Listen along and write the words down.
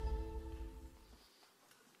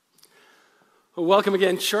Well, welcome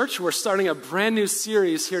again, church. We're starting a brand new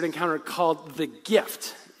series here at Encounter called The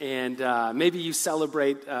Gift. And maybe you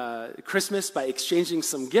celebrate Christmas by exchanging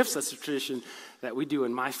some gifts. That's a tradition that we do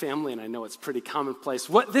in my family, and I know it's pretty commonplace.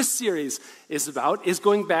 What this series is about is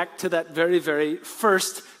going back to that very, very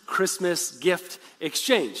first Christmas gift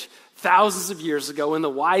exchange. Thousands of years ago, when the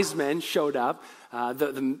wise men showed up,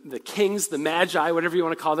 the kings, the magi, whatever you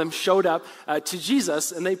want to call them, showed up to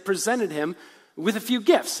Jesus, and they presented him with a few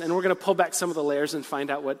gifts, and we're going to pull back some of the layers and find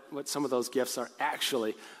out what some of those gifts are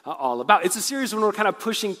actually all about. It's a series when we're kind of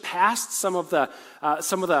pushing past some of the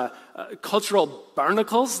cultural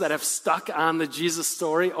barnacles that have stuck on the Jesus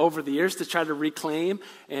story over the years to try to reclaim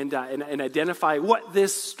and identify what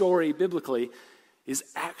this story biblically is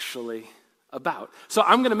actually about. So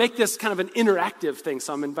I'm going to make this kind of an interactive thing,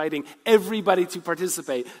 so I'm inviting everybody to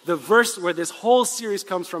participate. The verse where this whole series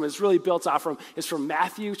comes from is really built off from, is from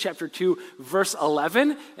Matthew chapter 2, verse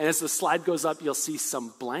 11. And as the slide goes up, you'll see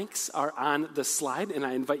some blanks are on the slide, and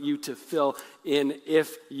I invite you to fill in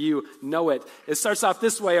if you know it. It starts off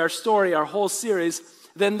this way, our story, our whole series.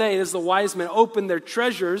 Then they, as the wise men, opened their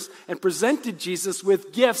treasures and presented Jesus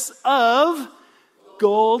with gifts of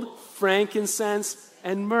gold, frankincense,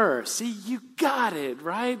 and myrrh. See, you got it,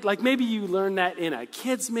 right? Like maybe you learned that in a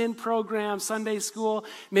kids' min program, Sunday school.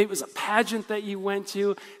 Maybe it was a pageant that you went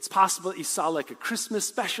to. It's possible that you saw like a Christmas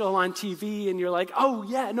special on TV and you're like, oh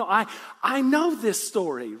yeah, no, I know this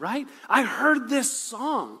story, right? I heard this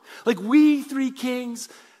song. Like We Three Kings,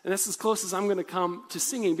 and that's as close as I'm going to come to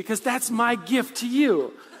singing because that's my gift to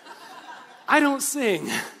you. I don't sing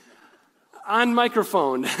on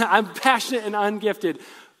microphone. I'm passionate and ungifted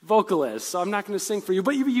vocalist, so I'm not going to sing for you.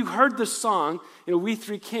 But you heard the song, We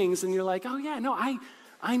Three Kings, and you're like, oh yeah, no,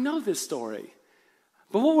 I know this story.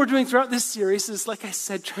 But what we're doing throughout this series is, like I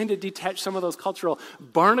said, trying to detach some of those cultural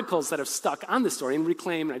barnacles that have stuck on the story and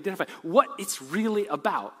reclaim and identify what it's really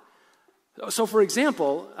about. So for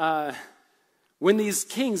example, when these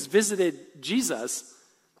kings visited Jesus,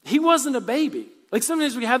 he wasn't a baby. Like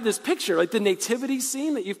sometimes we have this picture, like the nativity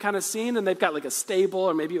scene that you've kind of seen, and they've got like a stable,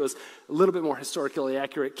 or maybe it was a little bit more historically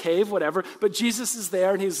accurate cave, whatever. But Jesus is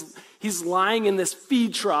there, and he's lying in this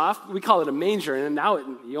feed trough. We call it a manger, and now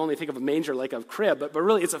you only think of a manger like a crib, but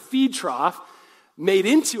really it's a feed trough made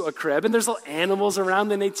into a crib, and there's little animals around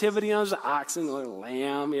the nativity. There's an oxen, a little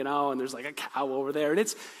lamb, and there's like a cow over there, and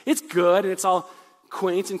it's good, and it's all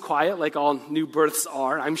quaint and quiet, like all new births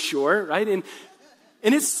are, I'm sure, right?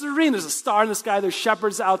 And it's serene. There's a star in the sky. There's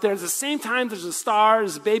shepherds out there. At the same time, there's a star,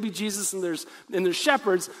 there's a baby Jesus, and there's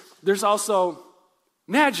shepherds. There's also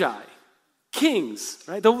magi, kings,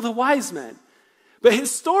 right? The wise men. But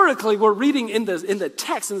historically, we're reading in the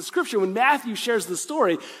text, in the scripture, when Matthew shares the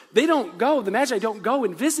story, the magi don't go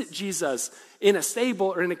and visit Jesus in a stable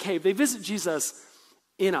or in a cave. They visit Jesus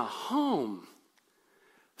in a home.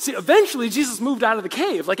 See, eventually Jesus moved out of the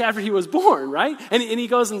cave, like after he was born, right? And he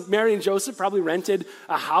goes, and Mary and Joseph probably rented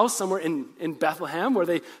a house somewhere in Bethlehem where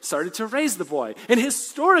they started to raise the boy. And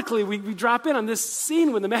historically, we drop in on this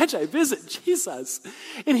scene when the Magi visit Jesus,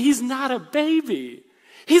 and he's not a baby.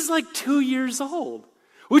 He's like 2 years old,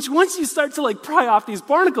 which once you start to like pry off these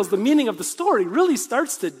barnacles, the meaning of the story really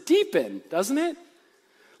starts to deepen, doesn't it?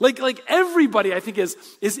 Like everybody, I think, is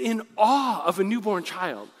in awe of a newborn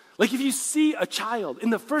child. Like if you see a child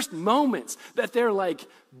in the first moments that they're like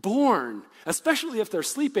born, especially if they're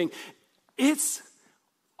sleeping, it's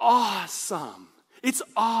awesome. It's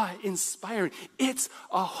awe-inspiring. It's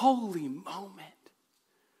a holy moment.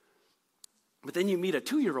 But then you meet a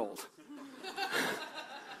 2-year-old.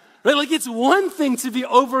 Right? Like it's one thing to be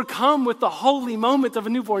overcome with the holy moment of a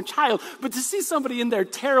newborn child, but to see somebody in their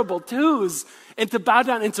terrible twos and to bow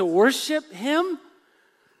down and to worship him,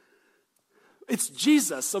 it's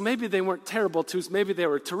Jesus, so maybe they weren't terrible twos, maybe they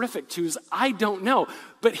were terrific twos, I don't know.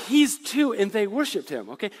 But he's 2 and they worshiped him,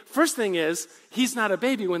 okay? First thing is, he's not a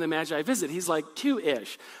baby when the Magi visit. He's like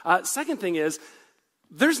 2-ish. Second thing is,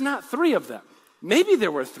 there's not 3 of them. Maybe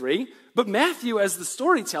there were 3, but Matthew, as the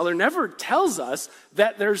storyteller, never tells us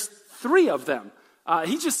that there's 3 of them.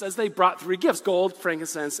 He just says they brought 3 gifts, gold,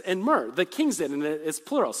 frankincense, and myrrh. The kings did, and it's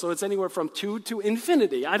plural, so it's anywhere from 2 to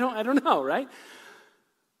infinity. I don't know, right?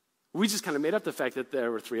 We just kind of made up the fact that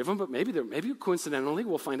there were 3 of them, but maybe coincidentally,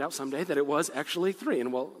 we'll find out someday that it was actually 3.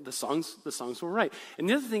 And well, the songs were right. And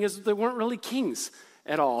the other thing is they weren't really kings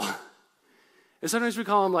at all. And sometimes we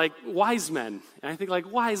call them like wise men. And I think like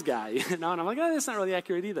wise guy. And I'm like, that's not really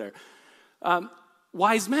accurate either.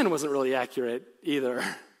 Wise men wasn't really accurate either.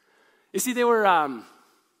 You see, they were,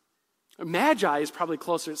 magi is probably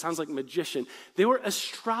closer. It sounds like magician. They were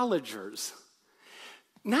astrologers.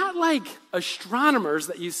 not like astronomers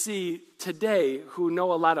that you see today who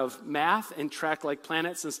know a lot of math and track like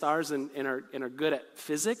planets and stars and are good at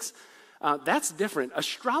physics. That's different.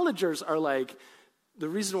 Astrologers are like, the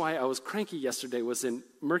reason why I was cranky yesterday was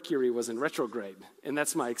Mercury was in retrograde, and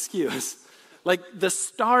that's my excuse. Like the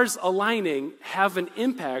stars aligning have an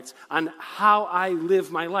impact on how I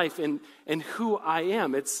live my life and who I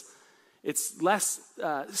am. It's less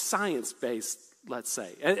science-based, let's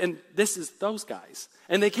say. And this is those guys.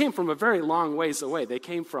 And they came from a very long ways away. They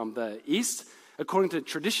came from the east. According to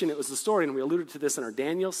tradition, it was the story, and we alluded to this in our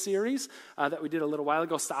Daniel series that we did a little while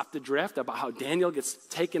ago, Stop the Drift, about how Daniel gets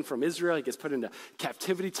taken from Israel. He gets put into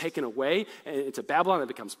captivity, taken away into Babylon. It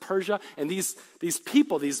becomes Persia. And these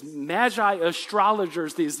people, these magi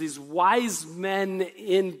astrologers, these wise men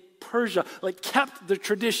in Persia, like kept the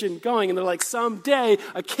tradition going. And they're like, someday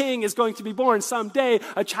a king is going to be born. Someday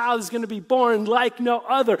a child is going to be born like no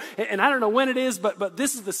other. And I don't know when it is, but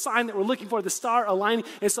this is the sign that we're looking for, the star aligning.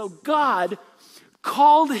 And so God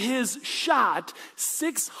called his shot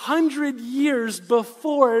 600 years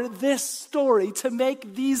before this story to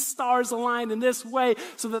make these stars align in this way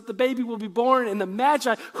so that the baby will be born. And the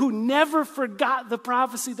Magi, who never forgot the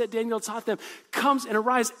prophecy that Daniel taught them, comes and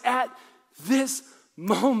arrives at this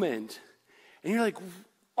moment. And you're like,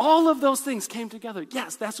 all of those things came together.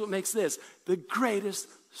 Yes, that's what makes this the greatest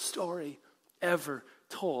story ever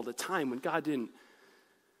told. A time when God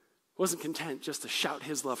wasn't content just to shout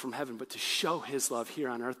his love from heaven, but to show his love here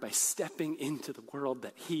on earth by stepping into the world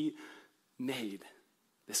that he made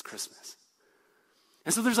this Christmas.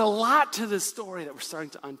 And so there's a lot to this story that we're starting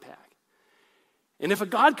to unpack. And if a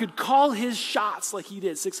God could call his shots like he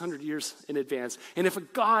did 600 years in advance, and if a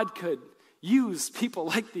God could use people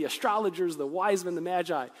like the astrologers, the wise men, the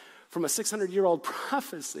Magi, from a 600-year-old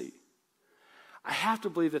prophecy, I have to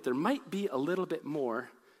believe that there might be a little bit more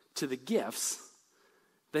to the gifts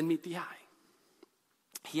than meet the eye.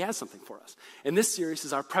 He has something for us. And this series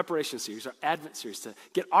is our preparation series, our Advent series, to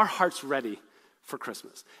get our hearts ready for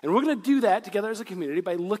Christmas. And we're going to do that together as a community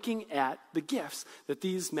by looking at the gifts that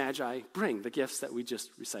these Magi bring, the gifts that we just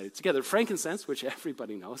recited together. Frankincense, which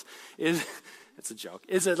everybody knows, it's a joke,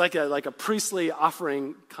 is like a priestly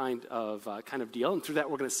offering kind of deal. And through that,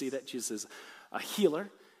 we're going to see that Jesus is a healer.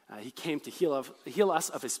 He came to heal us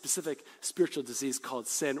of a specific spiritual disease called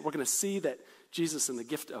sin. We're going to see that Jesus in the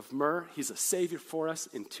gift of myrrh, he's a savior for us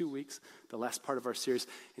in 2 weeks, the last part of our series.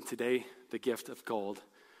 And today, the gift of gold.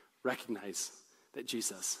 Recognize that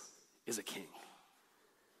Jesus is a king.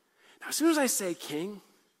 Now, as soon as I say king,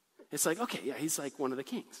 it's like, okay, yeah, he's like one of the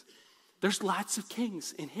kings. There's lots of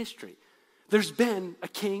kings in history. There's been a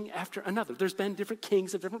king after another. There's been different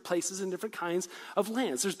kings of different places and different kinds of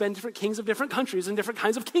lands. There's been different kings of different countries and different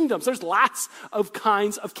kinds of kingdoms. There's lots of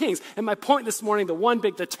kinds of kings. And my point this morning, the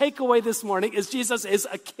takeaway this morning is Jesus is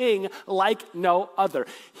a king like no other.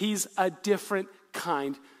 He's a different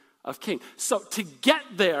kind of king. So to get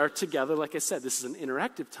there together, like I said, this is an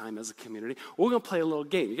interactive time as a community. We're going to play a little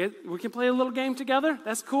game. We can play a little game together?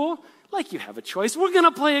 That's cool? Like you have a choice. We're going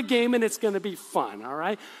to play a game and it's going to be fun, all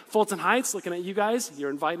right? Fulton Heights, looking at you guys, you're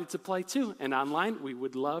invited to play too. And online, we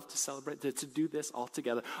would love to celebrate, to do this all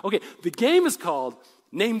together. Okay, the game is called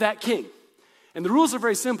Name That King. And the rules are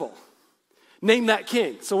very simple. Name that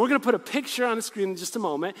king. So we're going to put a picture on the screen in just a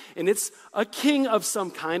moment, and it's a king of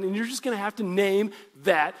some kind, and you're just going to have to name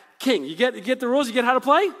that king. You get the rules? You get how to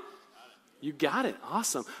play? You got it.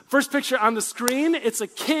 Awesome. First picture on the screen, it's a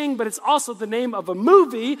king, but it's also the name of a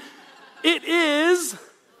movie. It is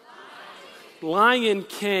Lion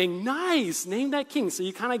King. Nice. Name that king. So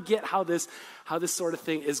you kind of get how this sort of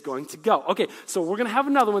thing is going to go. Okay, so we're going to have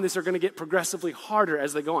another one. These are going to get progressively harder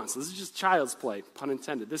as they go on. So this is just child's play, pun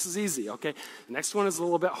intended. This is easy, okay? The next one is a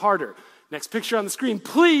little bit harder. Next picture on the screen,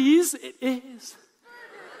 please. It is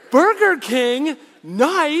Burger King.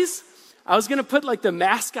 Nice. I was going to put like the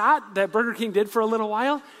mascot that Burger King did for a little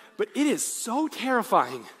while, but it is so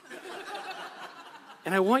terrifying.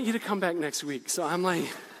 And I want you to come back next week. So I'm like,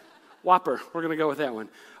 Whopper, we're going to go with that one.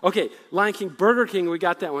 Okay, Lion King, Burger King, we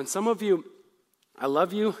got that one. Some of you, I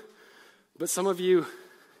love you, but some of you,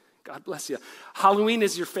 God bless you. Halloween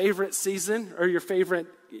is your favorite season or your favorite,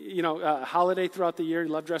 holiday throughout the year. You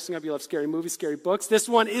love dressing up. You love scary movies, scary books. This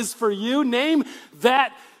one is for you. Name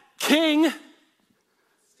that king.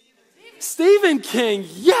 Stephen King.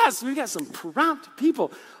 Yes, we got some prompt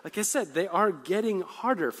people. Like I said, they are getting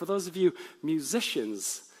harder. For those of you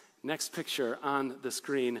musicians, next picture on the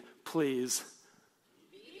screen, please.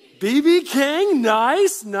 B.B. King,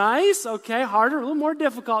 nice. Okay, harder, a little more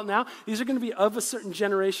difficult now. These are going to be of a certain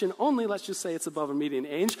generation only. Let's just say it's above a median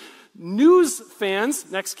age. News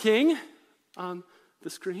fans, next king on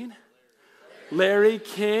the screen. Larry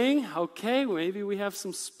King. Okay, maybe we have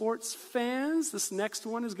some sports fans. This next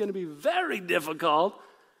one is going to be very difficult.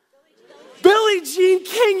 Billie Jean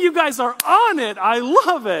King, you guys are on it. I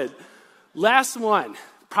love it. Last one,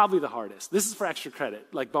 probably the hardest. This is for extra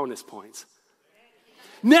credit, like bonus points.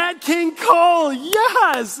 Nat King Cole,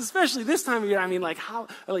 yes, especially this time of year. I mean, like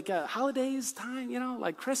holidays time,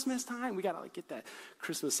 like Christmas time. We got to get that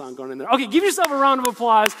Christmas song going in there. Okay, give yourself a round of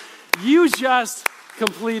applause. You just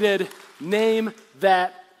completed Name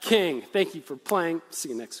That King. Thank you for playing. See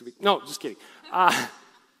you next week. No, just kidding.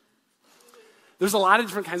 There's a lot of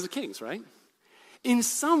different kinds of kings, right? In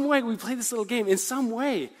some way, we play this little game. In some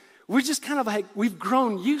way, we're just kind of like, we've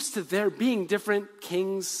grown used to there being different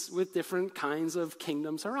kings with different kinds of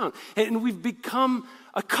kingdoms around. And we've become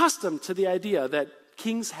accustomed to the idea that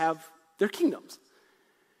kings have their kingdoms.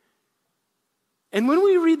 And when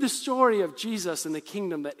we read the story of Jesus and the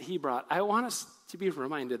kingdom that he brought, I want us to be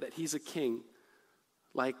reminded that he's a king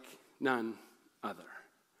like none other.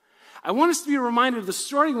 I want us to be reminded of the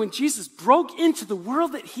story when Jesus broke into the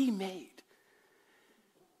world that he made.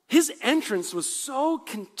 His entrance was so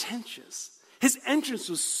contentious. His entrance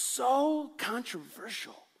was so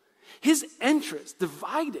controversial. His entrance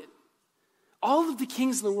divided all of the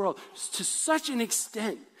kings of the world to such an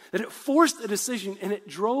extent that it forced a decision and it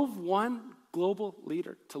drove one global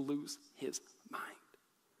leader to lose his mind.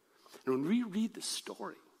 And when we read the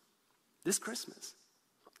story this Christmas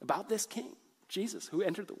about this king, Jesus, who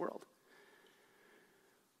entered the world,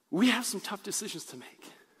 we have some tough decisions to make.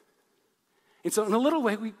 And so in a little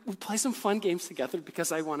way, we play some fun games together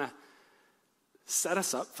because I want to set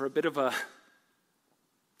us up for a bit of a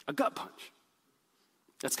gut punch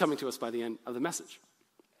that's coming to us by the end of the message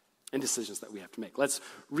and decisions that we have to make. Let's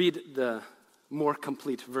read the more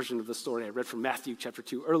complete version of the story I read from Matthew chapter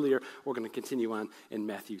 2 earlier. We're going to continue on in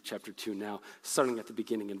Matthew chapter 2 now, starting at the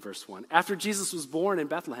beginning in verse 1. After Jesus was born in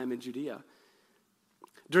Bethlehem in Judea,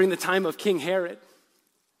 during the time of King Herod.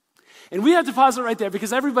 And we have to pause it right there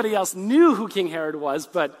because everybody else knew who King Herod was,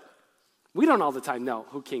 but we don't all the time know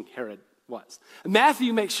who King Herod was.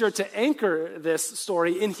 Matthew makes sure to anchor this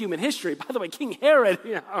story in human history. By the way, King Herod,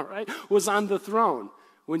 was on the throne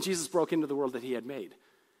when Jesus broke into the world that he had made.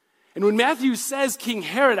 And when Matthew says King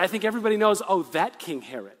Herod, I think everybody knows, oh, that King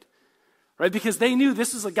Herod, right? Because they knew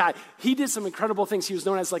this was a guy. He did some incredible things. He was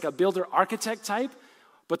known as like a builder-architect type.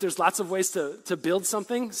 But there's lots of ways to build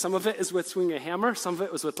something. Some of it is with swinging a hammer. Some of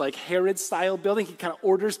it was with like Herod-style building. He kind of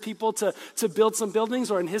orders people to build some buildings,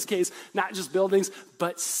 or in his case, not just buildings,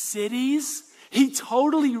 but cities. He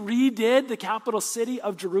totally redid the capital city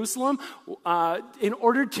of Jerusalem in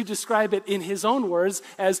order to describe it in his own words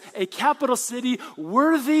as a capital city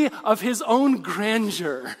worthy of his own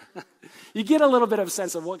grandeur. You get a little bit of a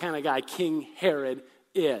sense of what kind of guy King Herod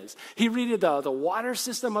is. He redid the water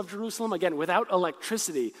system of Jerusalem, again, without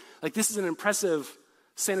electricity. Like, this is an impressive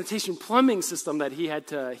sanitation plumbing system that he had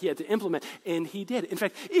to implement, and he did. In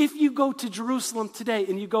fact, if you go to Jerusalem today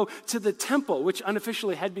and you go to the temple, which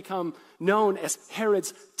unofficially had become known as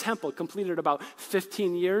Herod's temple, completed about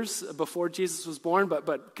 15 years before Jesus was born,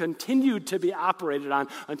 but continued to be operated on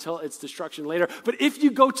until its destruction later. But if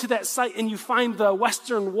you go to that site and you find the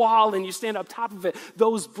Western Wall and you stand up top of it,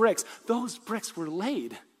 those bricks were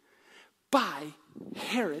laid by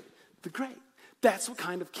Herod the Great. That's what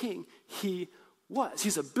kind of king he was.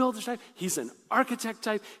 He's a builder type. He's an architect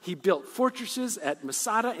type. He built fortresses at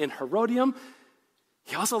Masada and Herodium.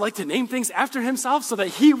 He also liked to name things after himself so that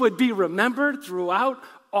he would be remembered throughout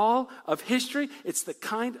all of history. It's the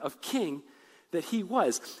kind of king that he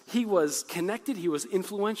was. He was connected. He was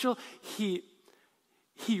influential. He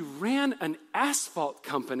ran an asphalt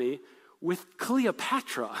company with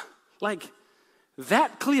Cleopatra. Like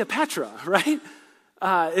that Cleopatra, right?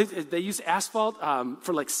 They used asphalt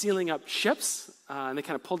for like sealing up ships, and they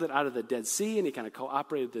kind of pulled it out of the Dead Sea, and he kind of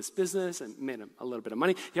co-operated this business and made him a little bit of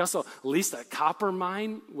money. He also leased a copper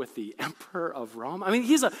mine with the Emperor of Rome. I mean,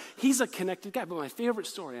 he's a connected guy. But my favorite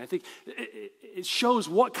story, I think, it shows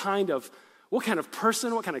what kind of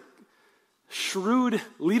person, what kind of shrewd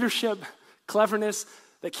leadership, cleverness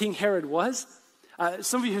that King Herod was.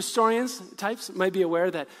 Some of you historians types might be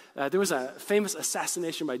aware that there was a famous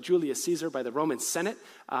assassination by Julius Caesar by the Roman Senate,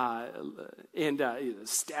 and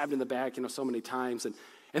stabbed in the back, so many times,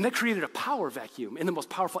 and that created a power vacuum in the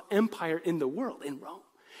most powerful empire in the world, in Rome.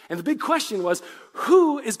 And the big question was,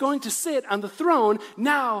 who is going to sit on the throne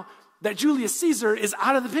now that Julius Caesar is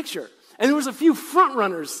out of the picture? And there was a few front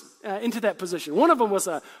runners into that position. One of them was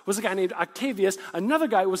a guy named Octavius. Another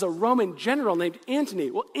guy was a Roman general named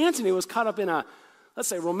Antony. Well, Antony was caught up in a, let's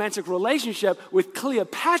say, romantic relationship with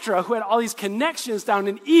Cleopatra, who had all these connections down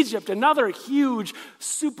in Egypt, another huge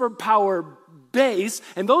superpower base,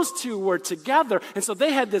 and those two were together. And so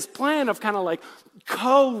they had this plan of kind of like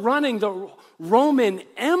co-running the Roman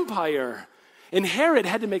Empire. And Herod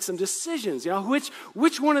had to make some decisions. You know,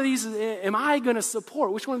 which one of these am I going to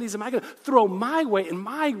support? Which one of these am I going to throw my way and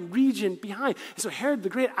my region behind? And so Herod the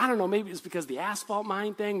Great, I don't know, maybe it's because of the asphalt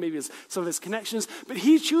mine thing, maybe it's some of his connections, but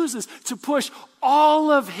he chooses to push all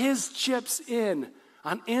of his chips in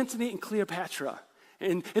on Antony and Cleopatra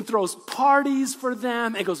and throws parties for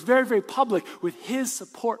them and goes very, very public with his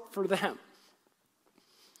support for them.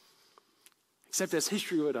 Except as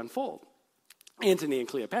history would unfold, Antony and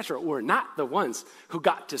Cleopatra were not the ones who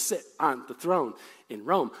got to sit on the throne in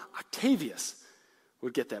Rome. Octavius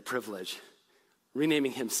would get that privilege,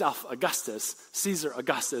 renaming himself Augustus, Caesar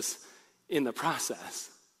Augustus, in the process.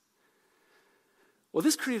 Well,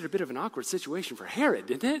 this created a bit of an awkward situation for Herod,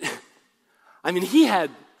 didn't it? I mean, he had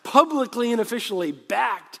publicly and officially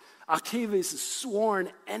backed Octavius' sworn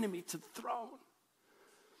enemy to the throne.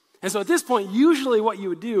 And so at this point, usually what you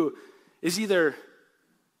would do is either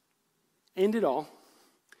end it all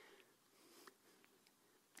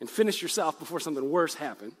and finish yourself before something worse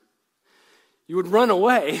happened. You would run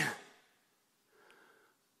away,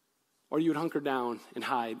 or you would hunker down and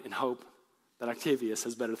hide and hope that Octavius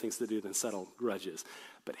has better things to do than settle grudges.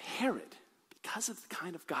 But Herod, because of the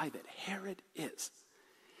kind of guy that Herod is,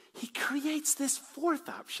 he creates this fourth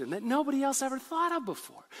option that nobody else ever thought of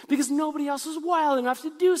before, because nobody else was wild enough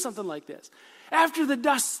to do something like this. After the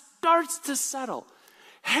dust starts to settle,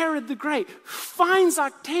 Herod the Great finds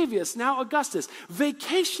Octavius, now Augustus,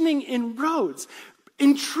 vacationing in Rhodes,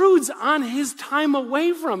 intrudes on his time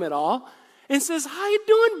away from it all, and says, "How you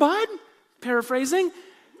doing, bud?" Paraphrasing.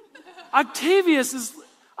 Octavius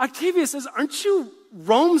says, "Aren't you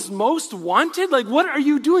Rome's most wanted? Like, what are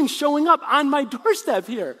you doing showing up on my doorstep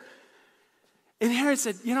here?" And Herod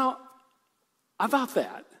said, about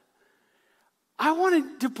that, I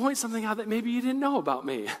wanted to point something out that maybe you didn't know about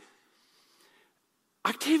me.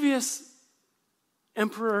 Octavius,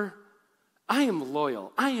 Emperor, I am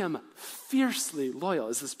loyal. I am fiercely loyal,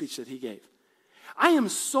 is the speech that he gave. I am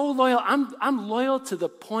so loyal. I'm loyal to the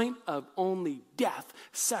point of only death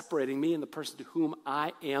separating me and the person to whom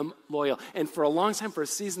I am loyal. And for a long time, for a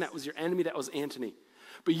season, that was your enemy. That was Antony.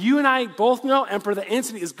 But you and I both know, Emperor, that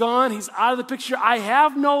Antony is gone. He's out of the picture. I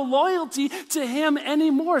have no loyalty to him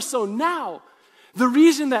anymore. So now, the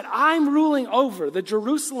reason that I'm ruling over the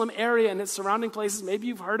Jerusalem area and its surrounding places, maybe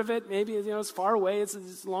you've heard of it, maybe it's far away, it's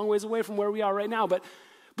a long ways away from where we are right now, but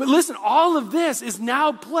listen, all of this is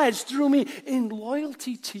now pledged through me in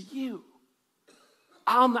loyalty to you.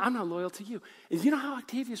 I'm not loyal to you. And you know how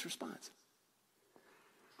Octavius responds?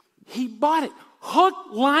 He bought it, hook,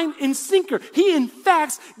 line, and sinker. He, in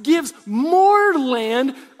fact, gives more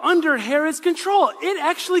land under Herod's control. It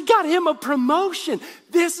actually got him a promotion.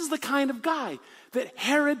 This is the kind of guy that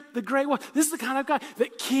Herod the Great was. This is the kind of guy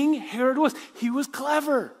that King Herod was. He was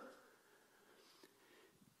clever.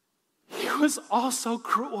 He was also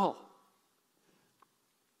cruel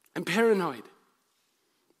and paranoid.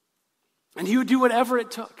 And he would do whatever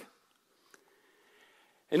it took.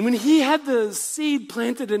 And when he had the seed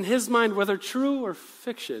planted in his mind, whether true or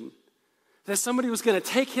fiction, that somebody was going to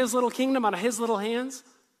take his little kingdom out of his little hands,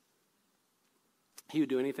 he would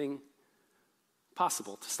do anything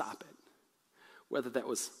possible to stop it. Whether that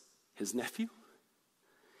was his nephew,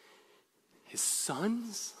 his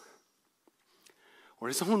sons, or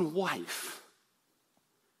his own wife,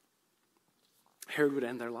 Herod would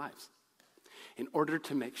end their lives in order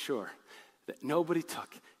to make sure that nobody took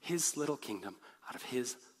his little kingdom out of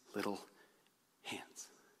his little hands.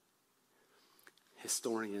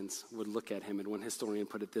 Historians would look at him, and one historian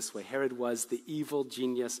put it this way: Herod was the evil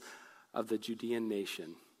genius of the Judean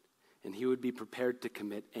nation, and he would be prepared to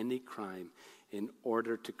commit any crime in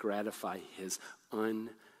order to gratify his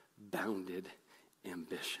unbounded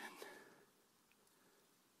ambition.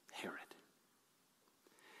 Herod.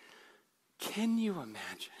 Can you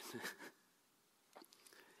imagine?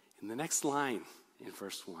 In the next line in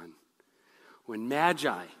verse 1, when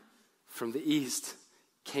Magi from the east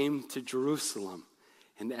came to Jerusalem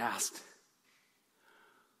and asked,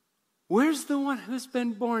 "Where's the one who's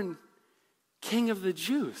been born King of the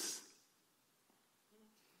Jews?"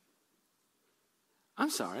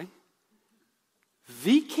 I'm sorry,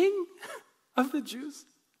 the King of the Jews?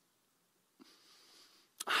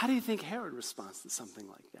 How do you think Herod responds to something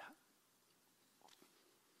like that?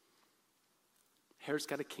 Herod's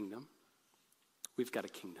got a kingdom. We've got a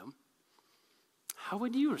kingdom. How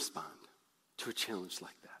would you respond to a challenge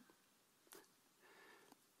like that?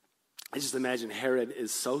 I just imagine Herod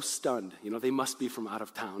is so stunned. They must be from out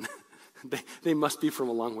of town. They must be from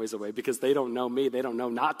a long ways away because they don't know me. They don't know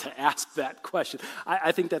not to ask that question.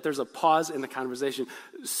 I think that there's a pause in the conversation.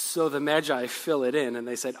 So the Magi fill it in and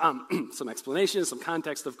they said, some explanation, some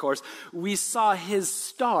context, of course. We saw his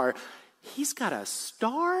star. He's got a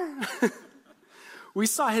star? We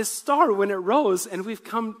saw his star when it rose and we've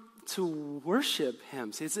come to worship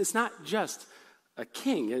him. See, it's not just a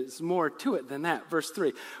king. It's more to it than that. Verse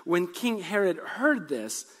 3, when King Herod heard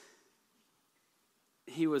this,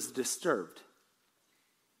 he was disturbed,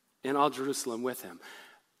 and all Jerusalem with him.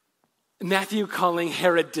 Matthew calling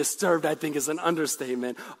Herod disturbed, I think, is an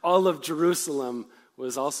understatement. All of Jerusalem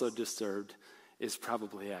was also disturbed is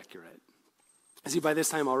probably accurate. See, by this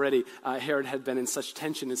time already, Herod had been in such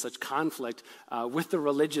tension and such conflict with the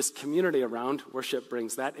religious community around. Worship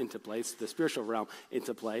brings that into place, the spiritual realm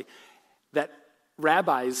into play, that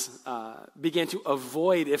rabbis began to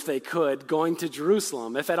avoid, if they could, going to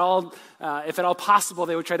Jerusalem. If at all possible,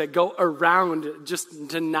 they would try to go around just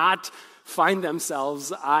to not find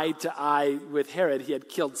themselves eye to eye with Herod. He had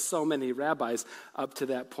killed so many rabbis up to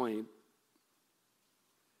that point.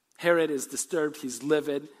 Herod is disturbed. He's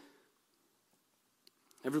livid.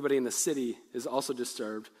 Everybody in the city is also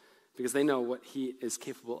disturbed because they know what he is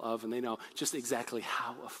capable of, and they know just exactly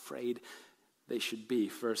how afraid they should be.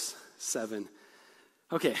 Verse 7.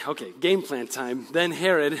 Okay, game plan time. Then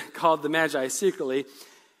Herod called the Magi secretly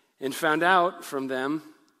and found out from them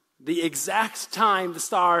the exact time the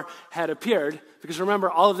star had appeared. Because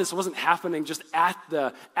remember, all of this wasn't happening just at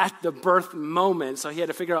the birth moment. So he had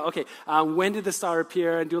to figure out, when did the star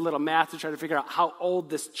appear, and do a little math to try to figure out how old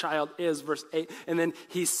this child is, verse 8. And then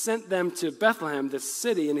he sent them to Bethlehem, this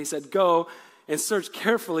city, and he said, go and search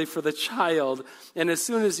carefully for the child. And as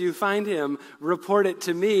soon as you find him, report it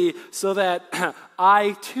to me so that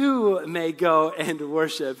I too may go and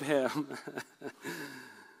worship him.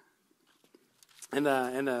 And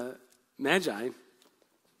the Magi,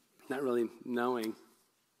 not really knowing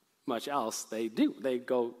much else, they do. They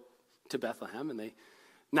go to Bethlehem, and they,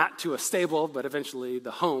 not to a stable, but eventually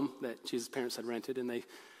the home that Jesus' parents had rented, and they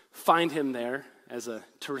find him there as a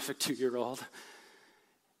terrific 2-year-old.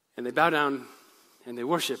 And they bow down and they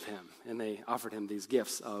worship him, and they offered him these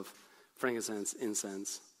gifts of frankincense,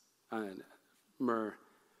 incense, myrrh,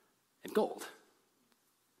 and gold.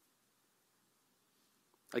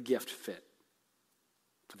 A gift fit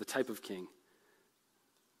for the type of king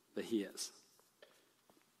that he is.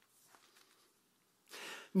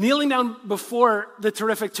 Kneeling down before the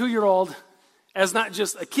terrific 2-year-old as not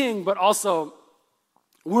just a king, but also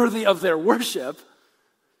worthy of their worship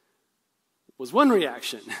was one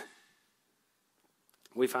reaction.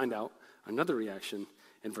 We find out another reaction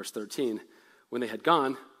in verse 13. When they had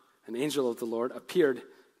gone, an angel of the Lord appeared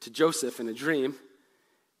to Joseph in a dream.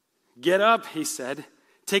 Get up, he said,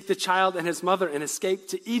 take the child and his mother and escape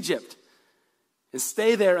to Egypt and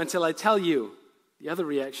stay there until I tell you. The other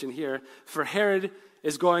reaction here, for Herod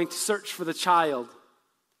is going to search for the child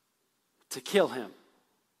to kill him.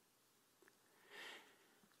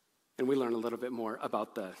 And we learn a little bit more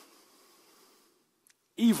about the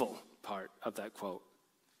evil part of that quote,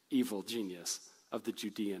 evil genius of the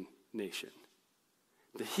Judean nation.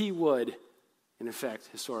 That he would, and in fact,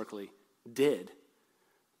 historically, did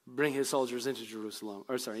bring his soldiers into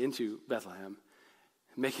into Bethlehem,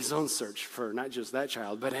 make his own search for not just that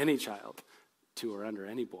child, but any child, 2 or under,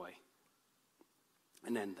 any boy,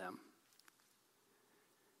 and end them.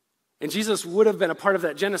 And Jesus would have been a part of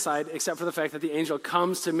that genocide, except for the fact that the angel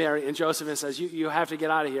comes to Mary and Joseph and says, "You have to get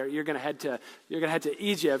out of here. You're going to head to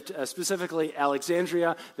Egypt, specifically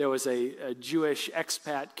Alexandria." There was a Jewish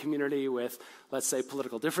expat community with, let's say,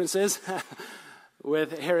 political differences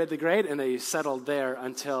with Herod the Great, and they settled there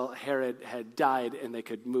until Herod had died and they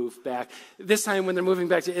could move back. This time when they're moving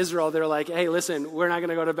back to Israel, they're like, hey, listen, we're not going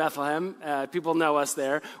to go to Bethlehem. People know us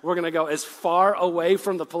there. We're going to go as far away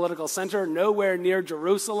from the political center, nowhere near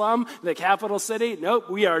Jerusalem, the capital city.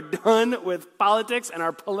 Nope, we are done with politics and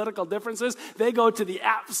our political differences. They go to the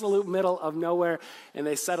absolute middle of nowhere, and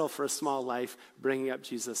they settle for a small life, bringing up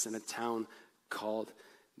Jesus in a town called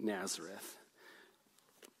Nazareth.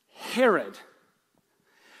 Herod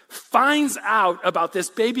finds out about this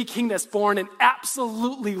baby king that's born and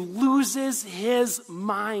absolutely loses his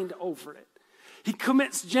mind over it. He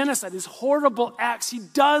commits genocide, these horrible acts. He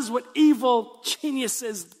does what evil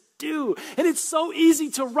geniuses do. And it's so easy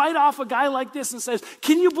to write off a guy like this and says,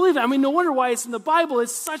 can you believe it? I mean, no wonder why it's in the Bible.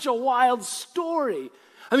 It's such a wild story.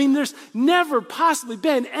 I mean, there's never possibly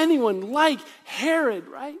been anyone like Herod,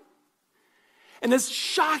 right? And as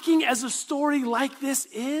shocking as a story like this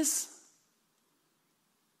is,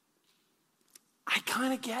 I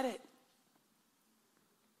kind of get it.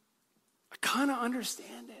 I kind of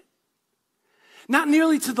understand it. Not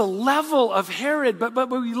nearly to the level of Herod, but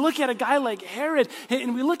we look at a guy like Herod,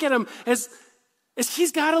 and we look at him as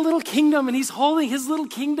he's got a little kingdom, and he's holding his little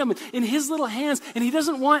kingdom in his little hands, and he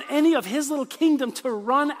doesn't want any of his little kingdom to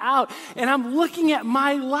run out. And I'm looking at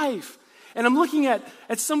my life, and I'm looking at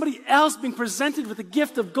somebody else being presented with the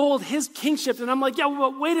gift of gold, his kingship, and I'm like, yeah,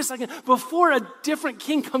 well, wait a second. Before a different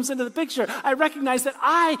king comes into the picture, I recognize that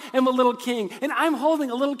I am a little king, and I'm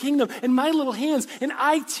holding a little kingdom in my little hands, and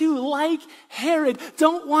I too, like Herod,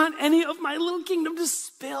 don't want any of my little kingdom to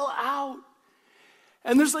spill out.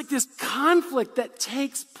 And there's like this conflict that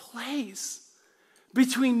takes place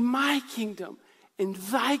between my kingdom and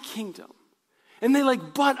thy kingdom. And they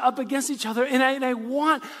like butt up against each other. And I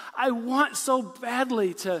want so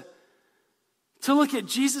badly to look at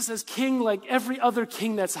Jesus as king like every other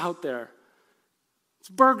king that's out there. It's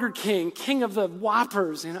Burger King, king of the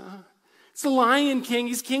Whoppers, you know. It's the Lion King.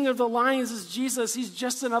 He's king of the lions. It's Jesus. He's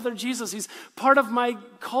just another Jesus. He's part of my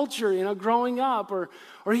culture, you know, growing up. Or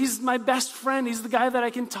he's my best friend. He's the guy that I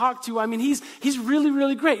can talk to. I mean, he's really,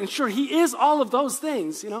 really great. And sure, he is all of those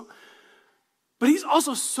things, you know. But he's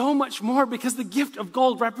also so much more, because the gift of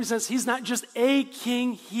gold represents he's not just a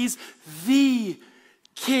king, he's the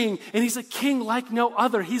king. And he's a king like no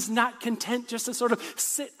other. He's not content just to sort of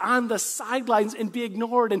sit on the sidelines and be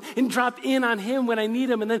ignored and drop in on him when I need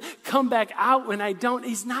him and then come back out when I don't.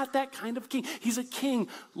 He's not that kind of king. He's a king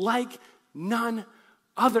like none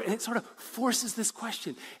other. And it sort of forces this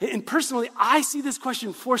question. And personally, I see this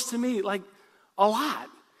question forced to me like a lot.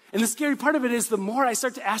 And the scary part of it is the more I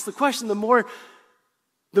start to ask the question, the more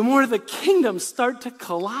the kingdoms start to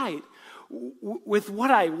collide with what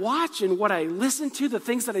I watch and what I listen to, the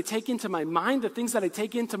things that I take into my mind, the things that I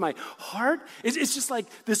take into my heart. It's just like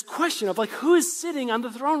this question of like, who is sitting on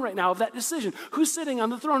the throne right now of that decision? Who's sitting on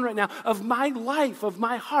the throne right now of my life, of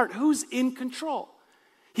my heart? Who's in control?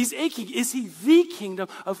 He's a king. Is he the kingdom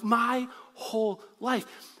of my whole life?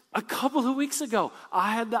 A couple of weeks ago,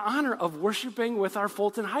 I had the honor of worshiping with our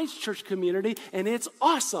Fulton Heights church community, and it's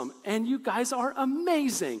awesome, and you guys are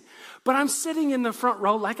amazing. But I'm sitting in the front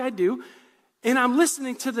row like I do, and I'm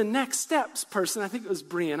listening to the Next Steps person. I think it was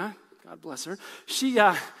Brianna. God bless her. She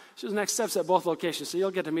was Next Steps at both locations, so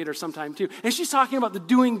you'll get to meet her sometime too. And she's talking about the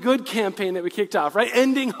Doing Good campaign that we kicked off, right?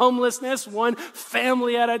 Ending homelessness, one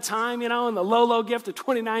family at a time, you know, and the low gift of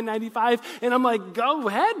 $29.95. And I'm like, go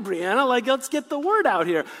ahead, Brianna, like, let's get the word out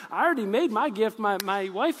here. I already made my gift. My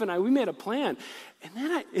wife and I, we made a plan.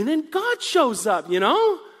 And then God shows up, you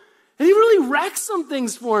know? And he really wrecks some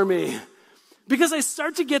things for me. Because I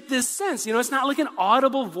start to get this sense, you know, it's not like an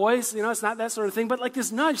audible voice, you know, it's not that sort of thing, but like this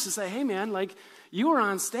nudge to say, hey man, like, you were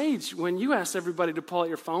on stage when you asked everybody to pull out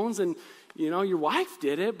your phones, and, you know, your wife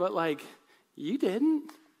did it, but, like, you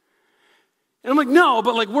didn't. And I'm like, no,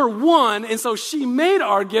 but, like, we're one, and so she made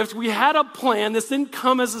our gift. We had a plan. This didn't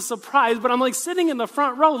come as a surprise, but I'm, like, sitting in the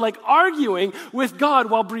front row, like, arguing with God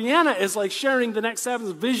while Brianna is, like, sharing the Next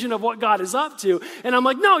Sabbath's vision of what God is up to. And I'm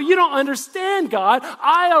like, no, you don't understand, God.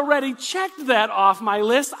 I already checked that off my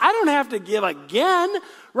list. I don't have to give again.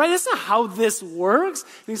 Right? That's not how this works.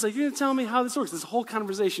 And he's like, you're going to tell me how this works? This whole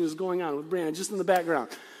conversation is going on with Brandon just in the background.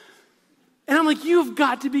 And I'm like, you've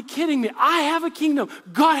got to be kidding me. I have a kingdom.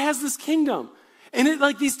 God has this kingdom. And it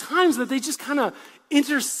like these times that they just kind of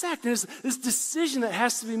intersect. And there's this decision that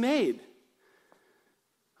has to be made.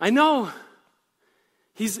 I know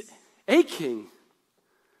he's a king.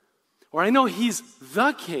 Or I know he's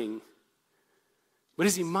the king. But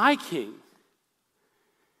is he my king?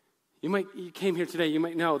 You came here today, you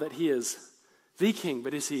might know that he is the king,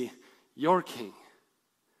 but is he your king?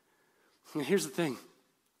 And here's the thing.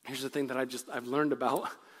 Here's the thing that I've learned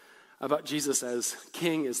about Jesus as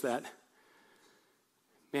king is that,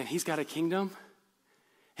 man, he's got a kingdom.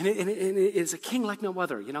 And it's a king like no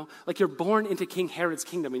other, you know? Like you're born into King Herod's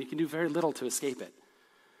kingdom and you can do very little to escape it.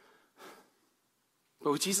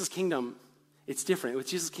 But with Jesus' kingdom, it's different. With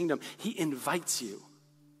Jesus' kingdom, he invites you.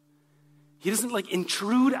 He doesn't like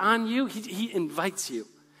intrude on you. He invites you.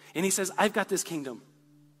 And he says, I've got this kingdom.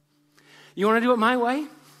 You want to do it my way?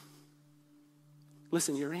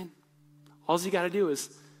 Listen, you're in. All you got to do is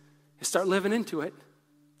start living into it.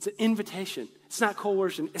 It's an invitation. It's not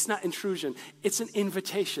coercion. It's not intrusion. It's an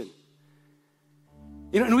invitation.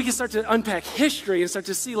 You know, and we can start to unpack history and start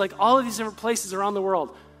to see like all of these different places around the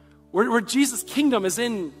world where Jesus' kingdom is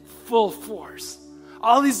in full force.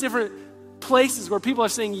 All these different places where people are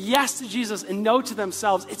saying yes to Jesus and no to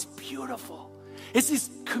themselves. It's beautiful. It's these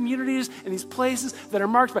communities and these places that are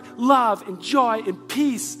marked by love and joy and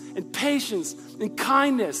peace and patience and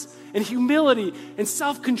kindness and humility and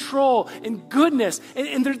self-control and goodness.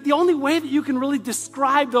 And the only way that you can really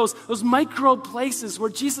describe those micro places where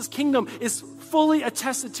Jesus' kingdom is fully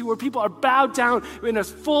attested to, where people are bowed down in a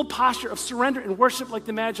full posture of surrender and worship like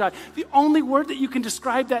the Magi. The only word that you can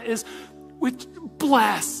describe that is with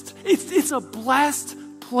blessed. It's a blessed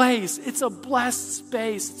place. It's a blessed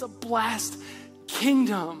space. It's a blessed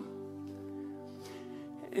kingdom.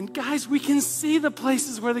 And guys, we can see the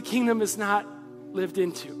places where the kingdom is not lived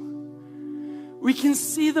into. We can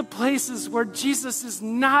see the places where Jesus is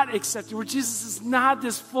not accepted, where Jesus is not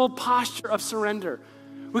this full posture of surrender.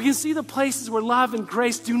 We can see the places where love and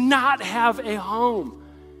grace do not have a home.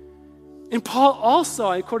 And Paul also,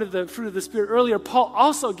 I quoted the fruit of the Spirit earlier, Paul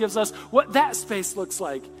also gives us what that space looks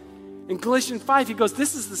like. In Galatians 5, he goes,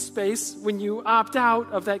 this is the space when you opt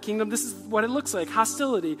out of that kingdom. This is what it looks like: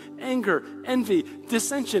 hostility, anger, envy,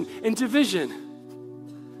 dissension, and division.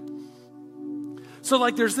 So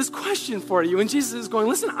there's this question for you, and Jesus is going,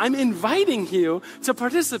 listen, I'm inviting you to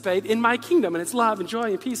participate in my kingdom, and it's love and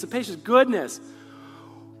joy and peace and patience, goodness.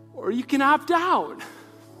 Or you can opt out.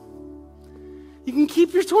 You can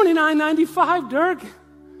keep your $29.95, Dirk.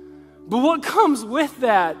 But what comes with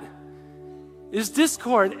that is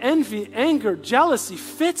discord, envy, anger, jealousy,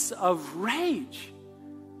 fits of rage.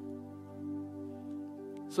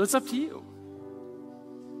 So it's up to you.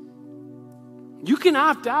 You can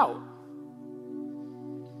opt out.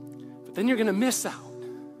 But then you're going to miss out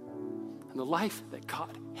on the life that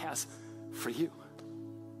God has for you.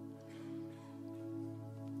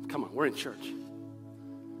 Come on, we're in church.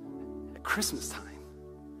 At Christmas time,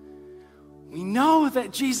 we know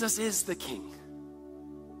that Jesus is the King.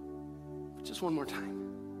 But just one more time.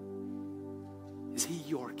 Is he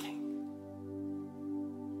your King?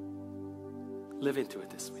 Live into it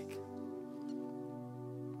this week.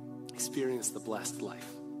 Experience the blessed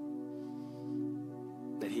life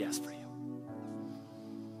that he has for you.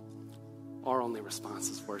 Our only response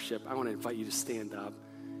is worship. I want to invite you to stand up.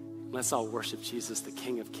 Let's all worship Jesus, the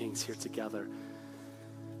King of Kings, here together.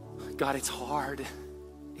 God, it's hard.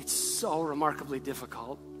 It's so remarkably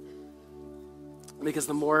difficult. Because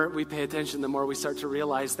the more we pay attention, the more we start to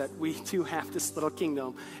realize that we too have this little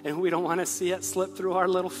kingdom, and we don't want to see it slip through our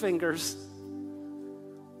little fingers.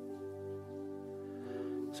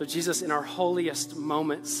 So Jesus, in our holiest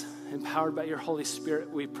moments, empowered by your Holy Spirit,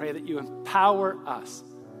 we pray that you empower us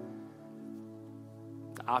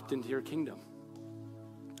to opt into your kingdom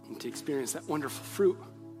and to experience that wonderful fruit,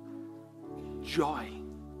 joy,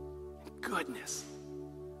 and goodness,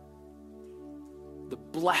 the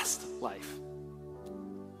blessed life.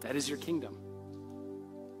 That is your kingdom.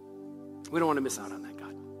 We don't want to miss out on that,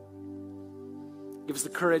 God. Give us the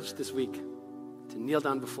courage this week to kneel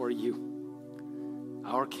down before you,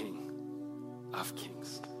 our King of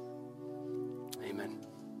Kings. Amen.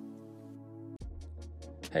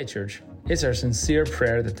 Hey, church. It's our sincere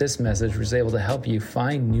prayer that this message was able to help you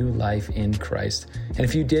find new life in Christ. And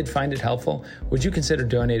if you did find it helpful, would you consider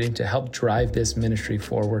donating to help drive this ministry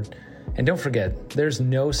forward? And don't forget, there's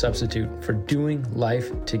no substitute for doing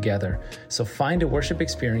life together. So find a worship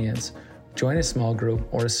experience, join a small group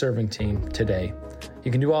or a serving team today.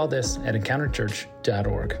 You can do all this at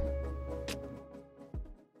encounterchurch.org.